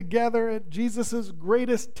together at Jesus'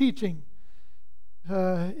 greatest teaching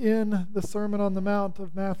in the Sermon on the Mount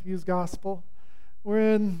of Matthew's Gospel.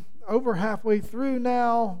 We're over halfway through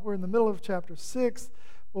now. We're in the middle of chapter 6.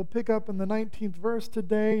 We'll pick up in the 19th verse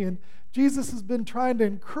today. And Jesus has been trying to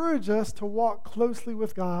encourage us to walk closely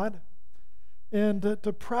with God and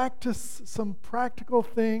to practice some practical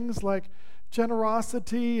things like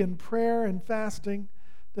generosity and prayer and fasting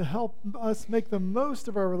to help us make the most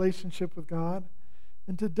of our relationship with God.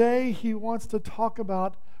 And today he wants to talk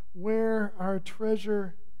about where our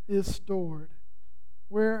treasure is stored.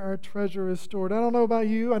 Where our treasure is stored. I don't know about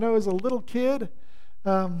you. I know as a little kid,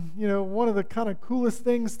 one of the kind of coolest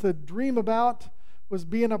things to dream about was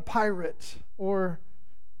being a pirate. Or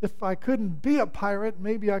if I couldn't be a pirate,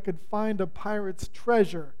 maybe I could find a pirate's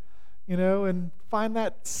treasure, and find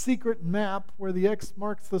that secret map where the X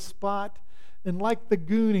marks the spot. And like the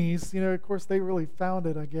Goonies, of course they really found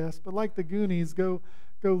it, I guess, but like the Goonies, go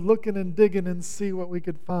looking and digging and see what we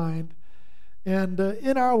could find. And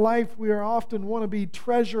in our life, we are often want to be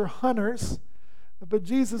treasure hunters, but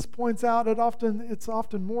Jesus points out it's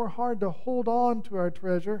often more hard to hold on to our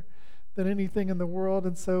treasure than anything in the world.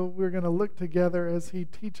 And so we're going to look together as he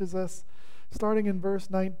teaches us, starting in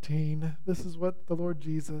verse 19. This is what the Lord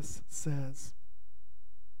Jesus says.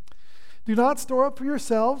 Do not store up for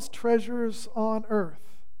yourselves treasures on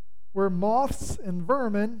earth, where moths and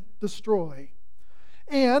vermin destroy,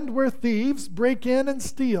 and where thieves break in and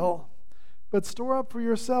steal. But store up for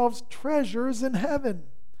yourselves treasures in heaven,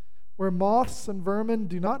 where moths and vermin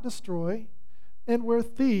do not destroy, and where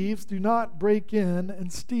thieves do not break in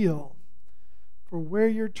and steal. For where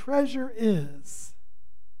your treasure is,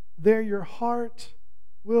 there your heart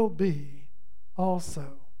will be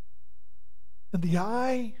also. And the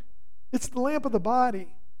eye, it's the lamp of the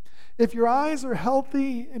body. If your eyes are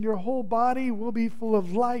healthy, and your whole body will be full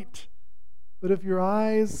of light. But if your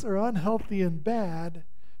eyes are unhealthy and bad,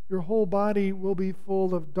 your whole body will be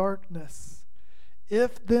full of darkness.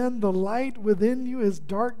 If then the light within you is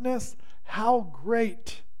darkness, how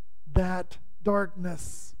great that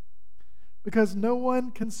darkness! Because no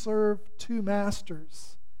one can serve two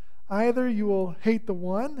masters. Either you will hate the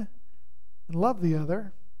one and love the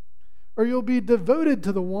other, or you'll be devoted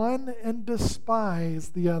to the one and despise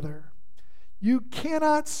the other. You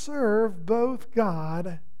cannot serve both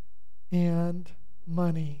God and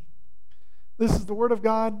money. This is the word of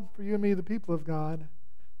God for you and me, the people of God.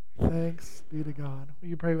 Thanks be to God. Will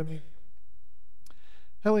you pray with me?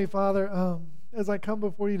 Heavenly Father, as I come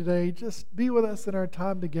before you today, just be with us in our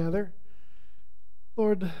time together.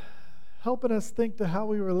 Lord, helping us think to how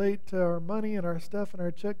we relate to our money and our stuff and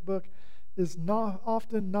our checkbook is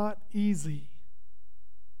often not easy,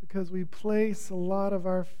 because we place a lot of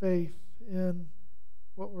our faith in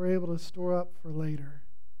what we're able to store up for later.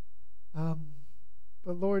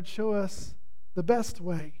 But Lord, show us the best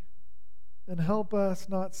way and help us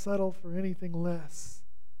not settle for anything less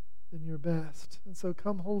than your best. And so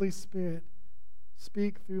come, Holy Spirit,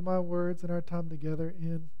 speak through my words in our time together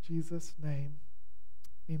in Jesus' name.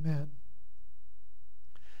 Amen.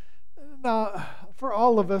 Now, for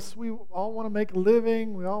all of us, we all want to make a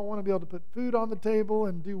living. We all want to be able to put food on the table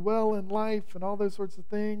and do well in life and all those sorts of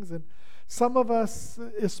things. And some of us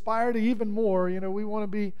aspire to even more. We want to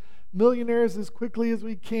be millionaires as quickly as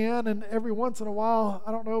we can. And every once in a while,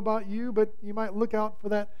 I don't know about you, but you might look out for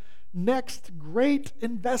that next great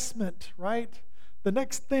investment, right? The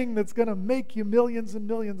next thing that's going to make you millions and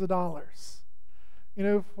millions of dollars.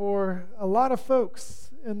 For a lot of folks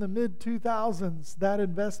in the mid-2000s, that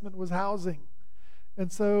investment was housing.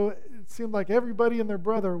 And so it seemed like everybody and their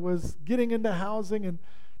brother was getting into housing and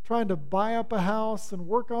trying to buy up a house and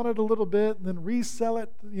work on it a little bit and then resell it,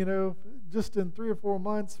 just in 3 or 4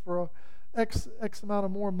 months for X amount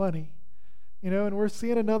of more money. And we're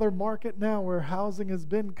seeing another market now where housing has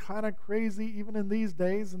been kind of crazy even in these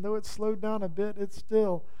days. And though it's slowed down a bit, we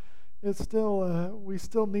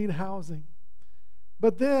still need housing.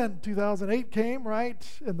 But then 2008 came, right,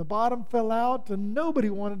 and the bottom fell out, and nobody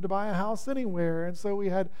wanted to buy a house anywhere. And so we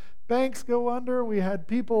had banks go under. We had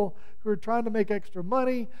people who were trying to make extra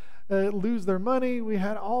money lose their money. We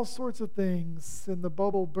had all sorts of things, and the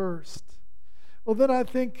bubble burst. Well, then I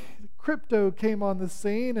think crypto came on the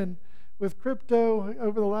scene, and with crypto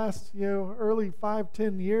over the last, early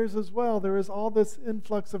 5-10 years as well, there is all this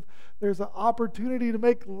influx of, there's an opportunity to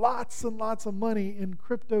make lots and lots of money in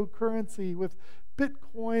cryptocurrency with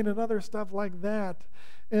Bitcoin and other stuff like that.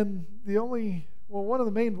 And one of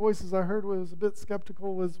the main voices I heard was a bit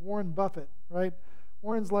skeptical was Warren Buffett, right?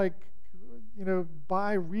 Warren's like,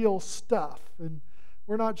 buy real stuff. And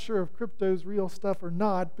we're not sure if crypto's real stuff or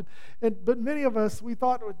not. But many of us, we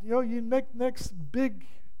thought, you make next big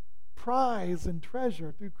prize and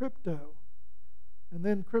treasure through crypto. And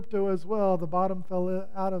then crypto as well, the bottom fell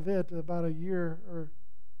out of it about a year or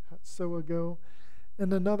so ago,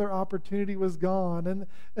 and another opportunity was gone.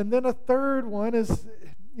 And then a third one is,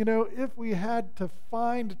 if we had to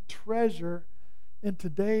find treasure in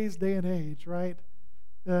today's day and age, right?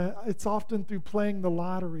 It's often through playing the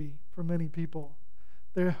lottery for many people.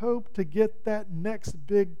 They hope to get that next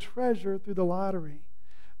big treasure through the lottery.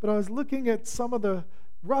 But I was looking at some of the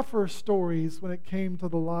rougher stories when it came to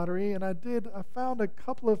the lottery, and I found a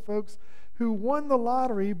couple of folks who won the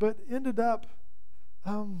lottery but ended up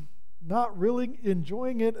not really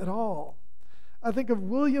enjoying it at all. I think of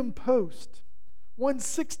William Post, won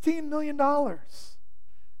 $16 million.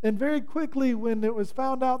 And very quickly, when it was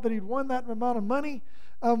found out that he'd won that amount of money,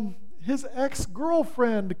 his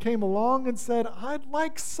ex-girlfriend came along and said, I'd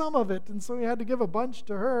like some of it. And so he had to give a bunch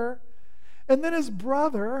to her. And then his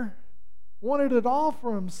brother wanted it all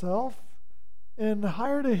for himself and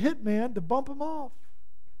hired a hitman to bump him off.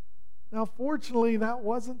 Now, fortunately, that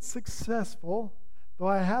wasn't successful, though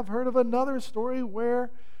I have heard of another story where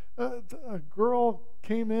a girl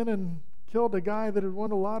came in and killed a guy that had won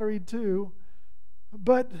the lottery too.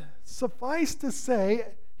 But suffice to say,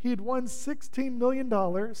 he'd won $16 million,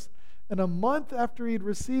 and a month after he'd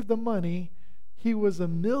received the money, he was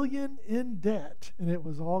 $1 million in debt, and it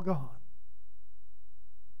was all gone.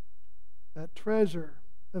 That treasure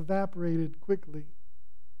evaporated quickly.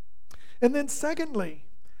 And then secondly,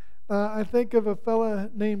 I think of a fella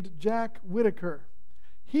named Jack Whitaker.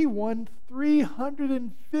 He won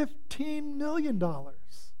 $315 million.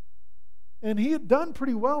 And he had done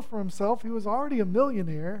pretty well for himself. He was already a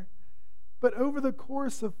millionaire. But over the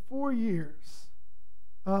course of 4 years,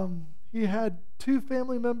 he had 2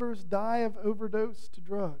 family members die of overdose to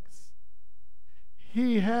drugs.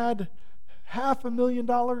 He had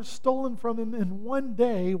 $500,000 stolen from him in one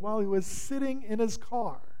day while he was sitting in his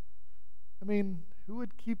car. I mean, who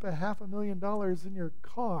would keep $500,000 in your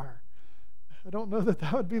car? I don't know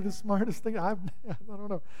that would be the smartest thing. I don't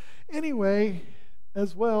know. Anyway,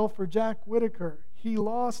 as well, for Jack Whitaker, he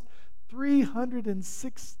lost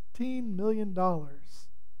 $316 million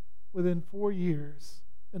within 4 years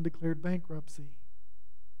and declared bankruptcy.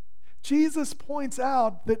 Jesus points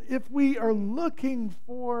out that if we are looking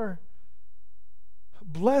for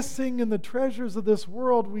blessing in the treasures of this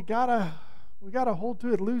world, we gotta hold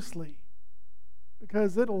to it loosely,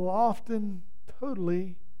 because it'll often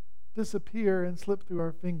totally disappear and slip through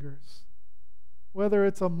our fingers. Whether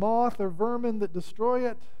it's a moth or vermin that destroy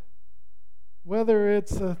it, whether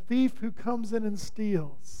it's a thief who comes in and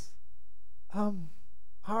steals,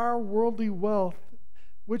 our worldly wealth,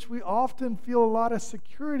 which we often feel a lot of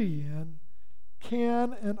security in,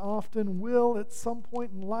 can and often will at some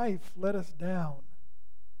point in life let us down.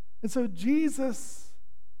 And so Jesus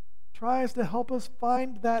tries to help us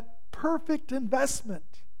find that perfect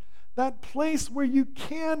investment, that place where you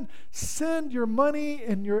can send your money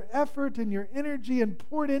and your effort and your energy and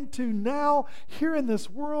pour it into now, here in this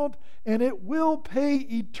world, and it will pay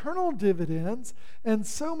eternal dividends, and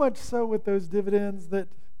so much so with those dividends that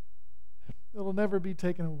it'll never be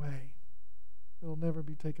taken away. It'll never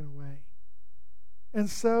be taken away. And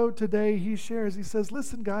so today he says,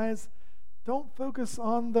 listen, guys, don't focus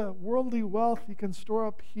on the worldly wealth you can store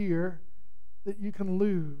up here that you can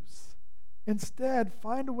lose. Instead,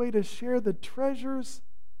 find a way to share the treasures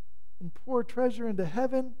and pour treasure into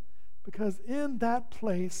heaven, because in that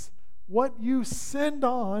place, what you send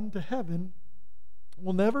on to heaven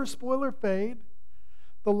will never spoil or fade.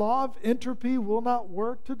 The law of entropy will not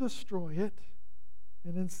work to destroy it.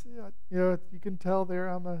 And you can tell there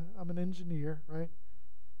I'm an engineer, right?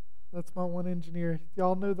 That's my one engineer.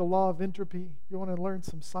 Y'all know the law of entropy. You want to learn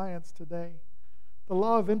some science today. The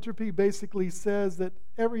law of entropy basically says that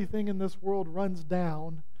everything in this world runs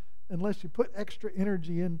down unless you put extra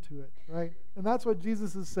energy into it, right? And that's what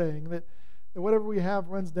Jesus is saying, that whatever we have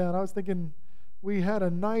runs down. I was thinking we had a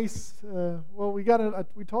nice,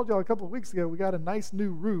 we told y'all a couple of weeks ago, we got a nice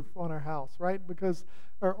new roof on our house, right? Because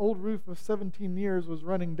our old roof of 17 years was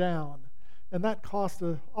running down, and that cost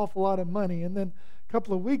an awful lot of money. And then a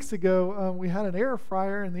couple of weeks ago, we had an air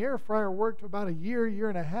fryer, and the air fryer worked about a year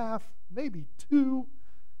and a half, maybe 2.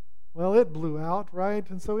 Well, it blew out, right?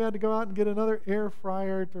 And so we had to go out and get another air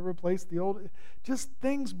fryer to replace the old. Just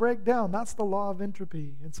things break down. That's the law of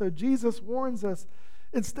entropy. And so Jesus warns us,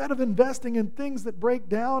 instead of investing in things that break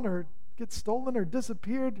down or get stolen or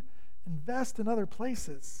disappeared, invest in other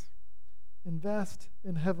places. Invest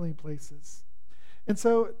in heavenly places. And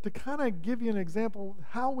so to kind of give you an example of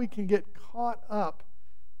how we can get caught up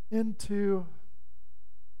into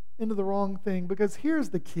the wrong thing, because here's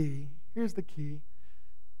the key.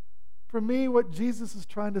 For me, what Jesus is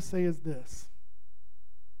trying to say is this.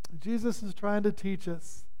 Jesus is trying to teach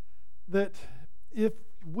us that if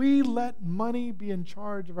we let money be in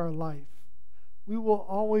charge of our life, we will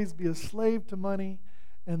always be a slave to money,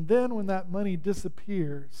 and then when that money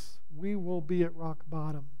disappears, we will be at rock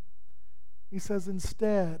bottom. He says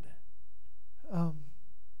instead,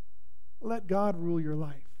 let God rule your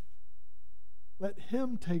life. Let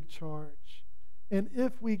Him take charge. And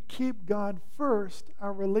if we keep God first,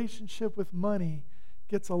 our relationship with money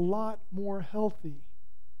gets a lot more healthy,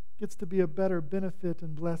 gets to be a better benefit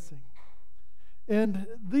and blessing. And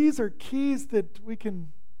these are keys that we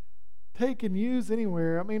can take and use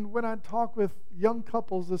anywhere. I mean, when I talk with young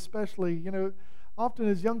couples especially, often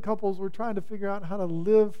as young couples, we're trying to figure out how to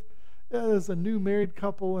live as a new married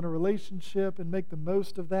couple in a relationship and make the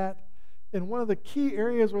most of that. And one of the key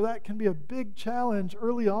areas where that can be a big challenge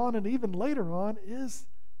early on and even later on is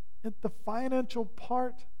at the financial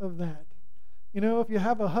part of that. If you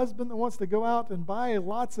have a husband that wants to go out and buy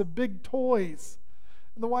lots of big toys,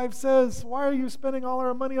 and the wife says, "Why are you spending all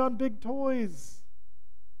our money on big toys?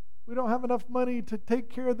 We don't have enough money to take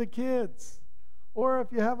care of the kids." Or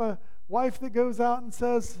if you have a wife that goes out and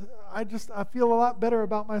says, I feel a lot better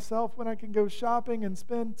about myself when I can go shopping and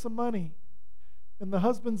spend some money. And the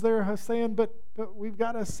husband's there saying, but we've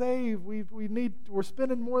got to save. We're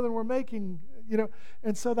spending more than we're making,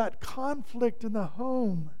 And so that conflict in the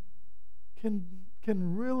home can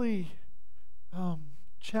really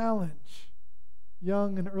challenge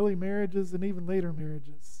young and early marriages and even later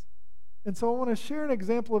marriages. And so I want to share an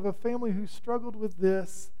example of a family who struggled with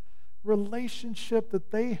this relationship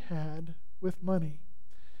that they had with money.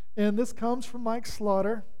 And this comes from Mike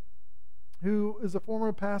Slaughter, who is a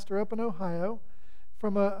former pastor up in Ohio,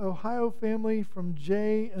 from an Ohio family from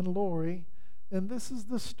Jay and Lori. And this is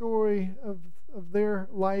the story of their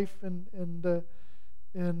life and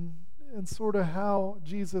sort of how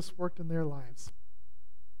Jesus worked in their lives.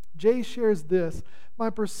 Jay shares this: "My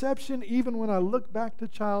perception, even when I look back to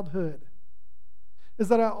childhood, is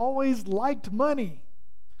that I always liked money.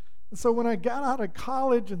 And so when I got out of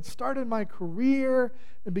college and started my career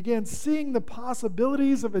and began seeing the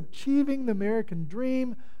possibilities of achieving the American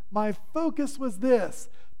dream, my focus was this: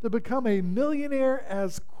 to become a millionaire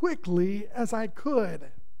as quickly as I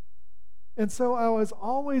could. And so I was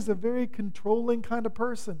always a very controlling kind of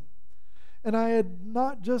person. And I had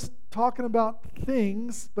not just talking about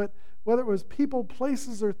things, but whether it was people,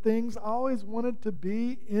 places, or things, I always wanted to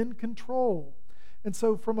be in control. And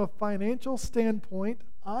so from a financial standpoint,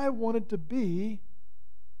 I wanted to be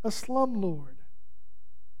a slumlord."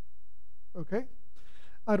 Okay?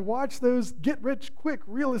 I'd watch those get-rich-quick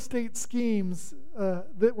real estate schemes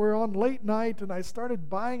that were on late night, and I started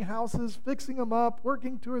buying houses, fixing them up,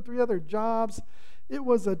 working 2 or 3 other jobs. It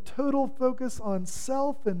was a total focus on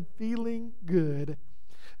self and feeling good.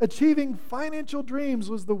 Achieving financial dreams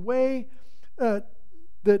was the way that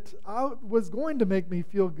was going to make me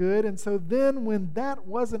feel good. And so then when that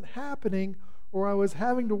wasn't happening, or I was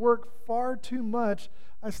having to work far too much,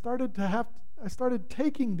 I started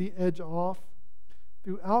taking the edge off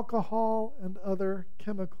through alcohol and other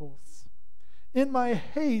chemicals. In my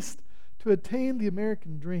haste to attain the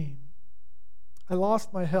American dream, I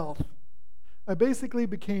lost my health. I basically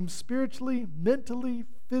became spiritually, mentally,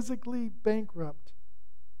 physically bankrupt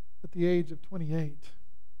at the age of 28.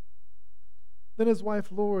 Then his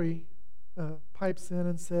wife Lori pipes in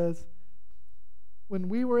and says, "When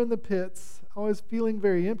we were in the pits, I was feeling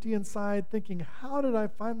very empty inside, thinking, how did I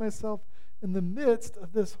find myself in the midst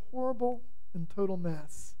of this horrible and total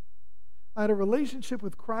mess? I had a relationship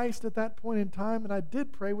with Christ at that point in time, and I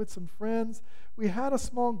did pray with some friends. We had a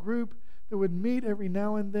small group that would meet every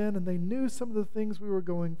now and then, and they knew some of the things we were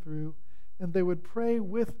going through, and they would pray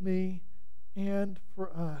with me and for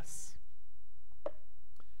us."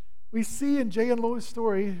 We see in Jay and Lori's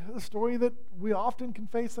story a story that we often can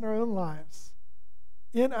face in our own lives.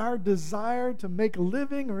 In our desire to make a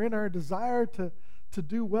living, or in our desire to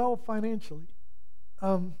do well financially,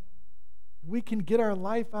 we can get our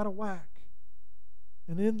life out of whack.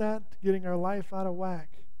 And in that getting our life out of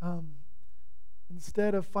whack,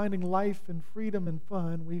 instead of finding life and freedom and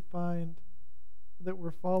fun, we find that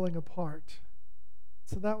we're falling apart.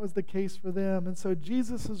 So that was the case for them. And so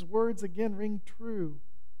Jesus' words again ring true.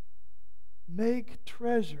 Make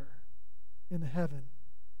treasure in heaven.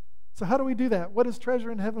 So how do we do that? What does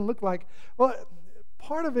treasure in heaven look like? Well,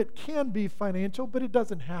 part of it can be financial, but it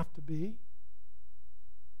doesn't have to be.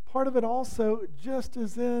 Part of it also, just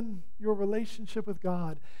as in your relationship with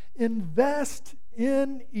God, invest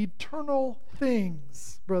in eternal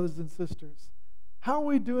things, brothers and sisters. How are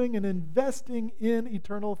we doing in investing in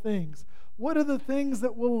eternal things? What are the things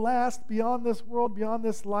that will last beyond this world, beyond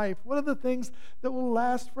this life? What are the things that will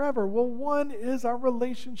last forever? Well, one is our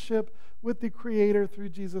relationship with the Creator through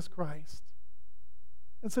Jesus Christ.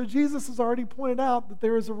 And so Jesus has already pointed out that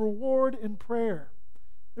there is a reward in prayer.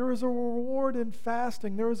 There is a reward in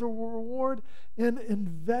fasting. There is a reward in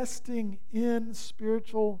investing in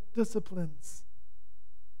spiritual disciplines.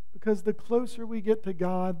 Because the closer we get to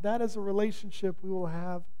God, that is a relationship we will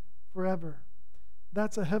have forever.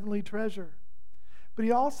 That's a heavenly treasure. But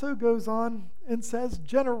he also goes on and says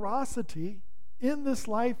generosity in this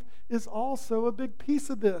life is also a big piece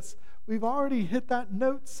of this. We've already hit that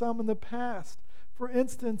note some in the past. For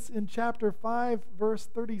instance, in chapter 5, verse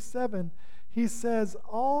 37, he says,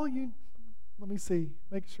 let me see,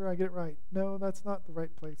 make sure I get it right. No, that's not the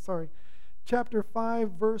right place. Sorry. Chapter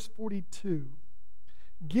 5, verse 42.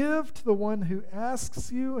 Give to the one who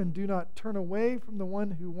asks you, and do not turn away from the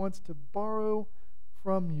one who wants to borrow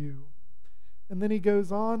from you. And then he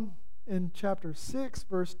goes on in chapter 6,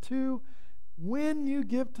 verse 2. When you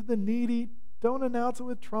give to the needy, don't announce it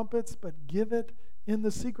with trumpets, but give it in the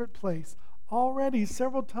secret place. Already,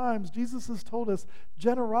 several times, Jesus has told us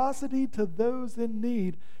generosity to those in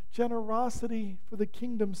need, generosity for the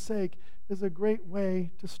kingdom's sake, is a great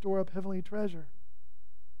way to store up heavenly treasure.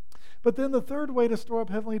 But then the third way to store up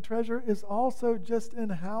heavenly treasure is also just in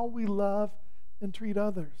how we love and treat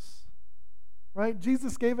others. Right?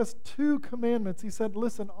 Jesus gave us 2 commandments. He said,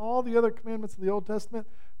 listen, all the other commandments of the Old Testament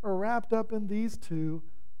are wrapped up in these 2.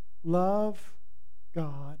 Love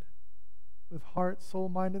God with heart, soul,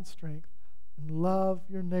 mind, and strength, and love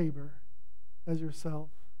your neighbor as yourself.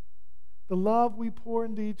 The love we pour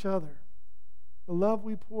into each other, the love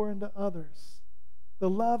we pour into others, the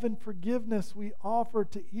love and forgiveness we offer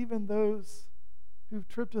to even those who've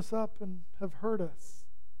tripped us up and have hurt us.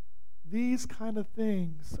 These kind of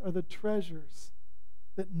things are the treasures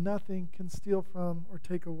that nothing can steal from or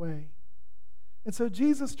take away. And so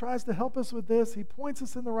Jesus tries to help us with this. He points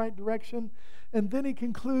us in the right direction, and then he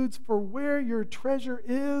concludes, for where your treasure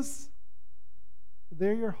is,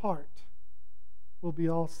 there your heart will be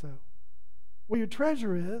also. Where your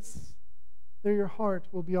treasure is, there your heart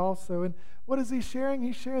will be also. And what is he sharing?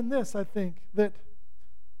 He's sharing this, I think, that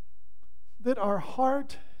our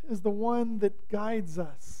heart is the one that guides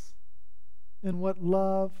us in what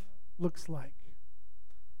love looks like.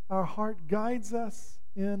 Our heart guides us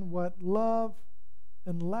in what love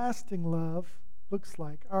and lasting love looks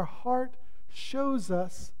like. Our heart shows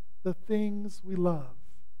us the things we love.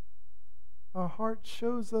 Our heart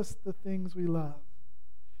shows us the things we love.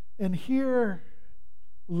 And here,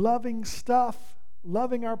 loving stuff,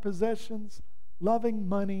 loving our possessions, loving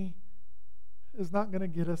money is not going to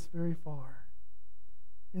get us very far.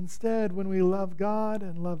 Instead, when we love God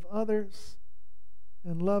and love others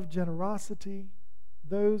and love generosity,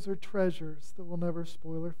 those are treasures that will never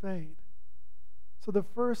spoil or fade. So the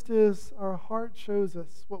first is our heart shows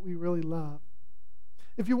us what we really love.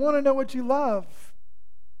 If you want to know what you love,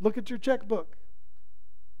 look at your checkbook.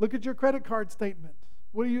 Look at your credit card statement.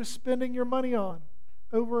 What are you spending your money on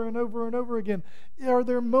over and over and over again? Are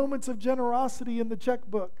there moments of generosity in the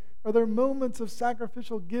checkbook? Are there moments of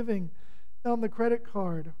sacrificial giving on the credit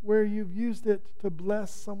card where you've used it to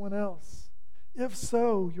bless someone else? If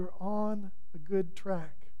so, you're on a good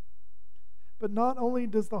track. But not only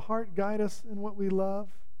does the heart guide us in what we love,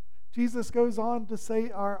 Jesus goes on to say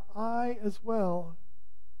our eye as well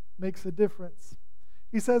makes a difference.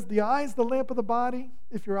 He says, the eye is the lamp of the body.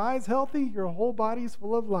 If your eye is healthy, your whole body is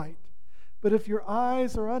full of light. But if your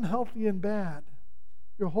eyes are unhealthy and bad,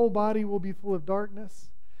 your whole body will be full of darkness.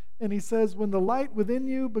 And he says, when the light within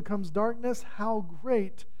you becomes darkness, how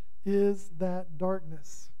great is that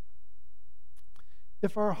darkness?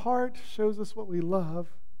 If our heart shows us what we love,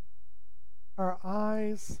 our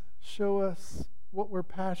eyes show us what we're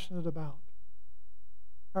passionate about.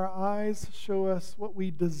 Our eyes show us what we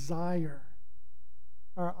desire.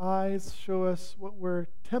 Our eyes show us what we're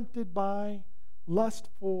tempted by, lust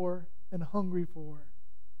for, and hungry for.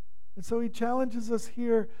 And so he challenges us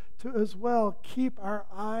here to as well keep our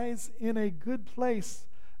eyes in a good place,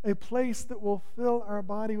 a place that will fill our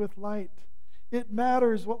body with light. It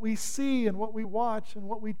matters what we see and what we watch and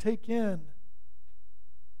what we take in.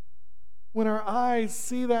 When our eyes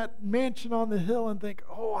see that mansion on the hill and think,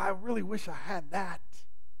 oh, I really wish I had that.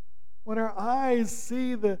 When our eyes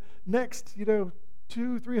see the next,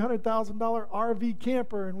 $200,000-$300,000 RV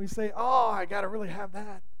camper and we say, oh, I got to really have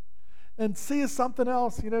that. And see something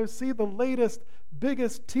else, see the latest,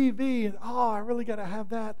 biggest TV and, oh, I really got to have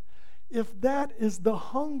that. If that is the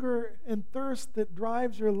hunger and thirst that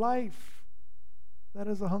drives your life, that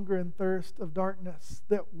is a hunger and thirst of darkness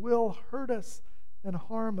that will hurt us and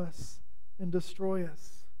harm us and destroy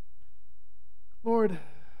us. Lord,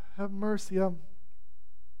 have mercy.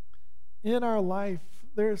 In our life,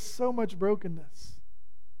 there is so much brokenness.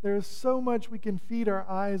 There is so much we can feed our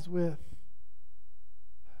eyes with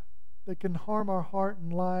that can harm our heart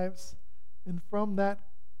and lives, and from that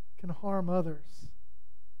can harm others.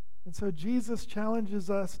 And so Jesus challenges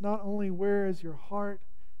us not only where is your heart,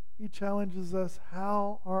 he challenges us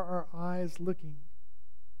how are our eyes looking.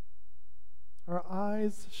 Our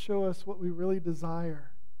eyes show us what we really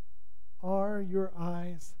desire. Are your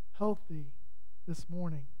eyes healthy this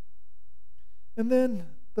morning? And then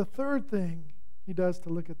the third thing he does to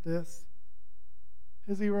look at this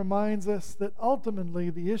is he reminds us that ultimately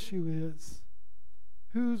the issue is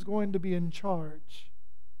who's going to be in charge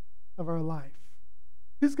of our life.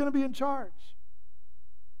 Who's going to be in charge?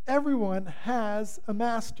 Everyone has a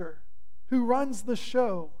master who runs the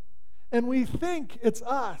show, and we think it's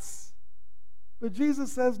us. But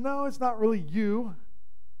Jesus says, no, it's not really you.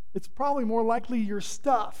 It's probably more likely your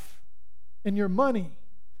stuff and your money.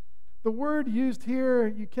 The word used here,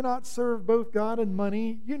 you cannot serve both God and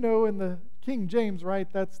money. You know in the King James, right?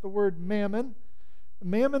 That's the word mammon.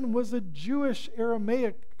 Mammon was a Jewish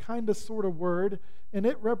Aramaic kind of sort of word, and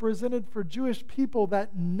it represented for Jewish people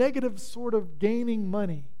that negative sort of gaining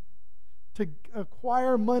money, to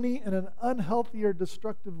acquire money in an unhealthy or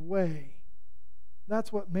destructive way.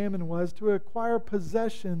 That's what mammon was, to acquire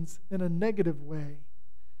possessions in a negative way.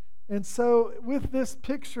 And so with this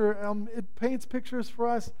picture, it paints pictures for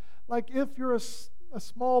us like if you're a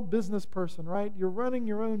small business person, right? You're running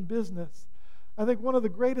your own business. I think one of the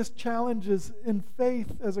greatest challenges in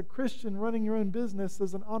faith as a Christian running your own business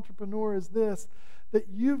as an entrepreneur is this, that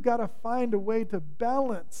you've got to find a way to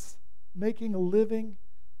balance making a living,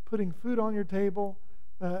 putting food on your table,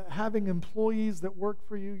 having employees that work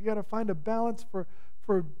for you. You got to find a balance for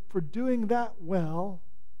doing that well,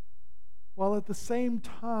 while at the same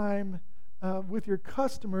time with your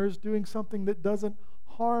customers doing something that doesn't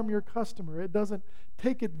harm your customer. It doesn't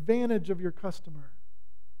take advantage of your customer.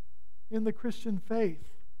 In the Christian faith,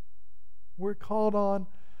 we're called on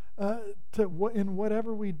in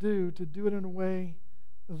whatever we do, to do it in a way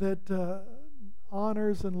that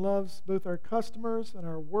honors and loves both our customers and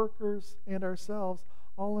our workers and ourselves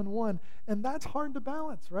all in one. And that's hard to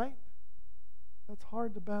balance, right? That's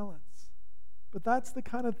hard to balance. But that's the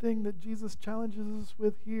kind of thing that Jesus challenges us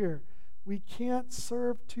with here. We can't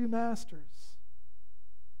serve two masters.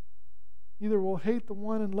 Either we'll hate the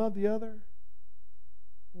one and love the other,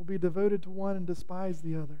 we'll be devoted to one and despise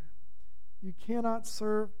the other. You cannot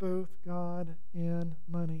serve both God and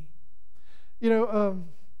money. You know,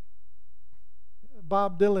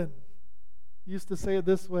 Bob Dylan used to say it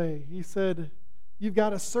this way. He said, you've got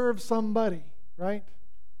to serve somebody, right?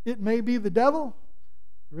 It may be the devil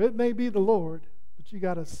or it may be the Lord, but you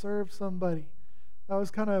got to serve somebody. That was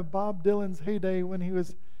kind of Bob Dylan's heyday when he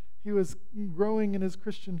was growing in his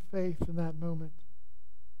Christian faith in that moment.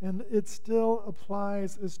 And it still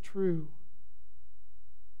applies as true.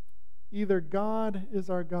 Either God is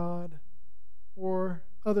our God or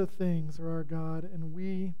other things are our God, and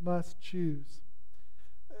we must choose.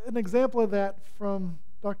 An example of that from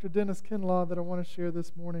Dr. Dennis Kinlaw that I want to share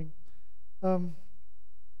this morning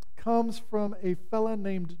comes from a fella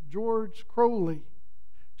named George Crowley.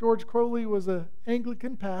 George Crowley was an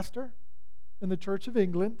Anglican pastor in the Church of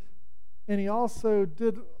England, and he also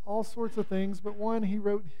did all sorts of things, but one, he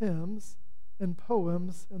wrote hymns and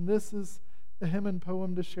poems, and this is a hymn and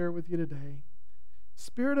poem to share with you today.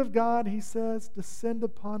 Spirit of God, he says, descend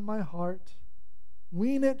upon my heart,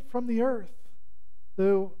 wean it from the earth,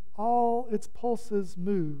 though all its pulses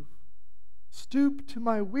move. Stoop to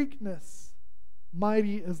my weakness,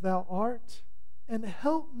 mighty as thou art, and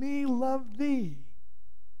help me love thee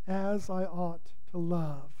as I ought to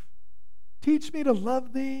love. Teach me to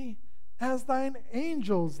love thee as thine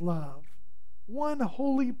angels love, one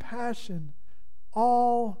holy passion,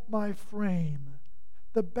 all my frame,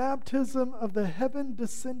 the baptism of the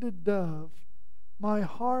heaven-descended dove, my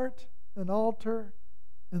heart an altar,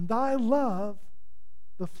 and thy love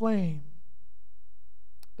the flame.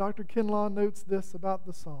 Dr. Kinlaw notes this about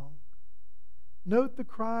the song. Note the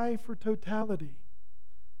cry for totality.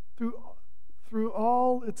 Through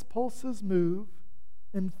all its pulses move,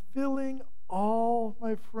 and filling all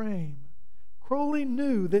my frame. Crowley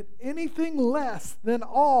knew that anything less than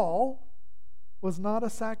all was not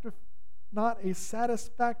a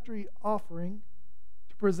satisfactory offering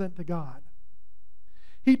to present to God.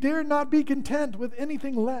 He dared not be content with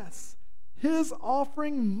anything less. His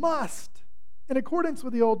offering must, in accordance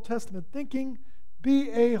with the Old Testament thinking, be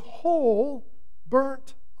a whole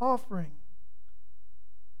burnt offering.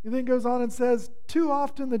 He then goes on and says, too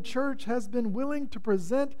often the church has been willing to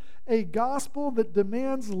present a gospel that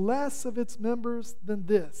demands less of its members than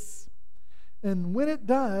this. And when it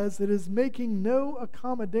does, it is making no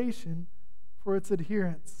accommodation for its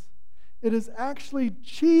adherents. It is actually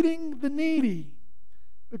cheating the needy,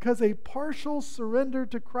 because a partial surrender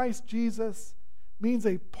to Christ Jesus means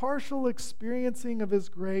a partial experiencing of His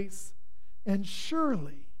grace, and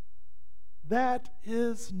surely that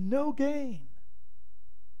is no gain.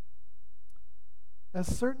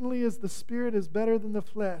 As certainly as the Spirit is better than the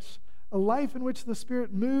flesh, a life in which the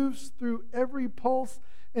Spirit moves through every pulse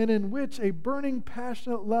and in which a burning,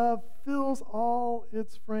 passionate love fills all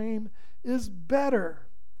its frame is better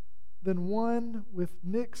than one with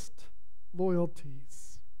mixed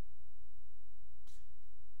loyalties.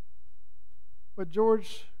 What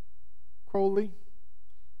George Crowley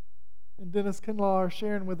and Dennis Kinlaw are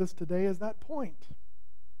sharing with us today is that point.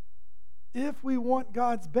 If we want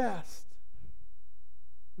God's best,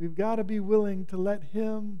 we've got to be willing to let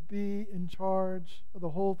Him be in charge of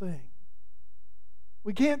the whole thing.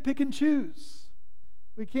 We can't pick and choose.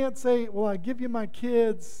 We can't say, well, I give you my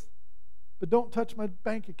kids, but don't touch my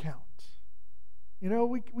bank account.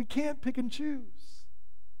 We can't pick and choose.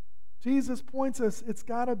 Jesus points us, it's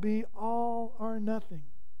got to be all or nothing.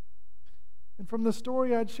 And from the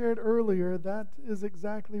story I'd shared earlier, that is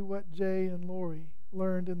exactly what Jay and Lori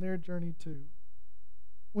learned in their journey too.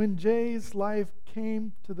 When Jay's life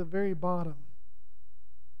came to the very bottom,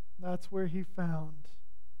 that's where he found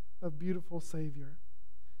a beautiful Savior.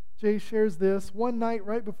 Jay shares this: one night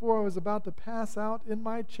right before I was about to pass out in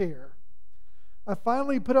my chair, I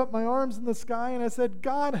finally put up my arms in the sky and I said,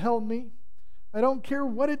 God, help me. I don't care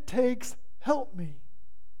what it takes, help me.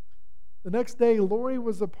 The next day, Lori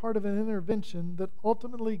was a part of an intervention that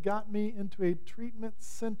ultimately got me into a treatment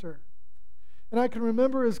center. And I can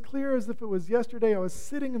remember as clear as if it was yesterday, I was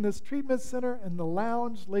sitting in this treatment center in the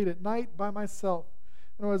lounge late at night by myself.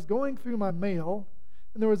 And I was going through my mail,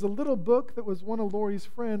 and there was a little book that was one of Lori's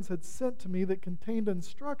friends had sent to me that contained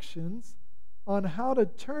instructions on how to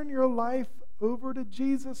turn your life over to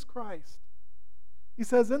Jesus Christ. He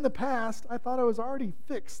says, in the past, I thought I was already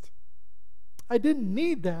fixed. I didn't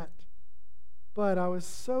need that. But I was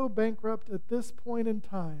so bankrupt at this point in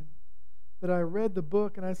time that I read the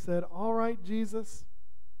book and I said, all right, Jesus,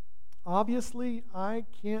 obviously I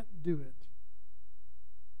can't do it.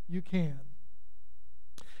 You can.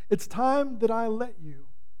 It's time that I let you.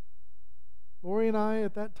 Lori and I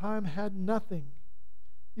at that time had nothing.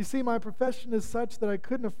 You see, my profession is such that I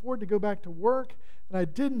couldn't afford to go back to work, and I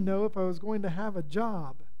didn't know if I was going to have a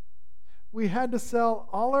job. We had to sell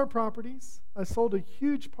all our properties. I sold a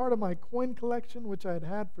huge part of my coin collection, which I had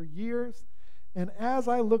had for years. And as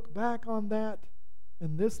I look back on that,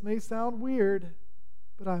 and this may sound weird,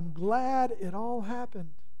 but I'm glad it all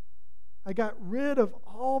happened. I got rid of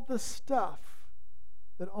all the stuff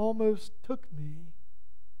that almost took me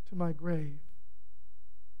to my grave.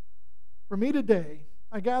 For me today,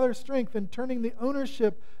 I gather strength in turning the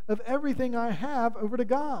ownership of everything I have over to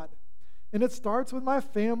God. And it starts with my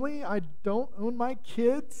family. I don't own my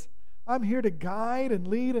kids. I'm here to guide and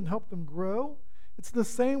lead and help them grow. It's the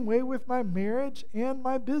same way with my marriage and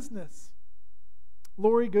my business.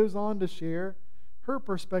 Lori goes on to share her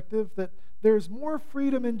perspective that there's more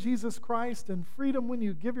freedom in Jesus Christ, and freedom when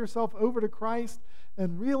you give yourself over to Christ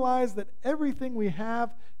and realize that everything we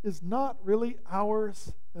have is not really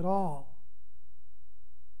ours at all.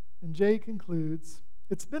 And Jay concludes,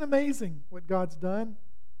 it's been amazing what God's done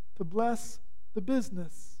to bless the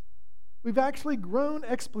business. We've actually grown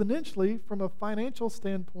exponentially from a financial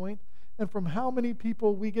standpoint and from how many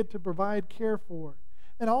people we get to provide care for,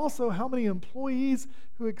 and also how many employees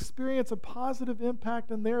who experience a positive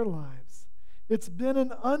impact in their lives. It's been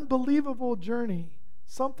an unbelievable journey,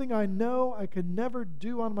 something I know I could never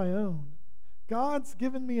do on my own. God's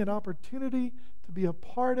given me an opportunity to be a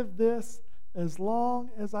part of this as long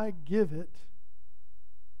as I give it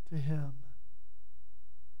to Him.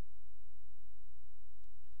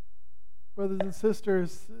 Brothers and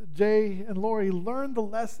sisters, Jay and Lori learned the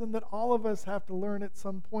lesson that all of us have to learn at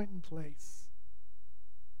some point in place.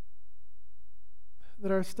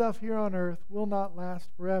 That our stuff here on earth will not last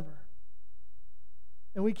forever.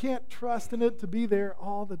 And we can't trust in it to be there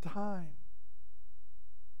all the time.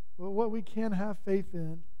 But what we can have faith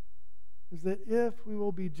in is that if we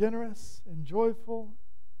will be generous and joyful,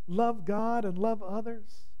 love God and love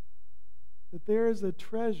others, that there is a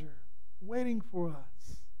treasure waiting for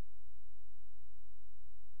us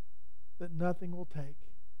that nothing will take.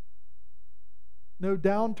 No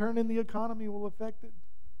downturn in the economy will affect it.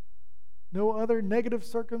 No other negative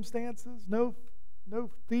circumstances, no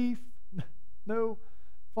thief, no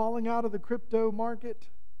falling out of the crypto market.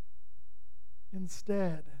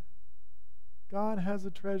 Instead, God has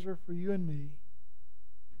a treasure for you and me.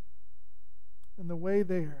 And the way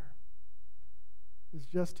there is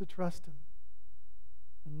just to trust Him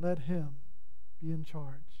and let Him be in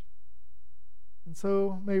charge. And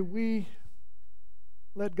so may we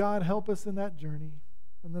let God help us in that journey.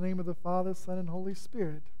 In the name of the Father, Son, and Holy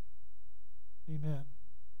Spirit. Amen.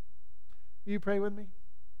 Will you pray with me?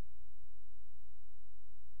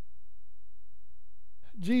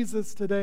 Jesus, today